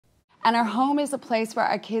And our home is a place where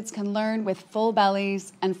our kids can learn with full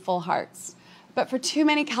bellies and full hearts. But for too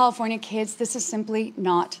many California kids, this is simply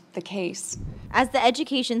not the case. As the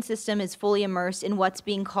education system is fully immersed in what's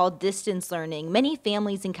being called distance learning, many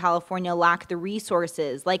families in California lack the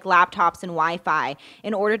resources like laptops and Wi-Fi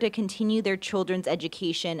in order to continue their children's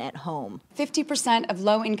education at home. 50% of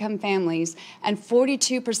low-income families and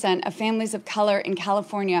 42% of families of color in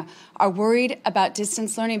California are worried about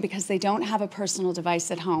distance learning because they don't have a personal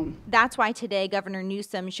device at home. That's why today Governor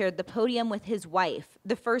Newsom shared the podium with his wife,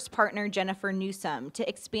 the first partner Jennifer Newsom, to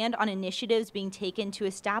expand on initiatives being taken to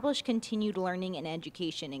establish continued learning and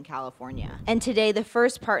education in California. And today, the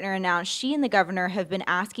first partner announced she and the governor have been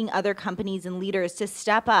asking other companies and leaders to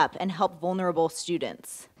step up and help vulnerable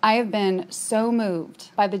students. I have been so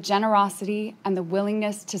moved by the generosity and the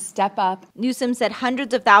willingness to step up. Newsom said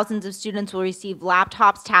hundreds of thousands of students will receive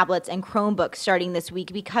laptops, tablets, and Chromebooks starting this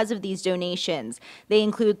week because of these donations. They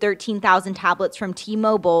include 13,000 tablets from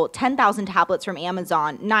T-Mobile, 10,000 tablets from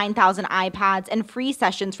Amazon, 9,000 iPads, and free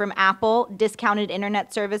sessions from Apple, discounted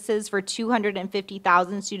internet services for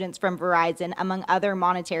 250,000 students from Verizon, among other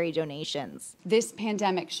monetary donations. This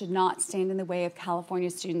pandemic should not stand in the way of California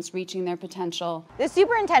students reaching their potential. The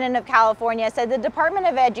superintendent of California said the Department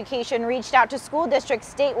of Education reached out to school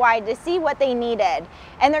districts statewide to see what they needed,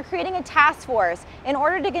 and they're creating a task force in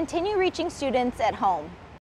order to continue reaching students at home.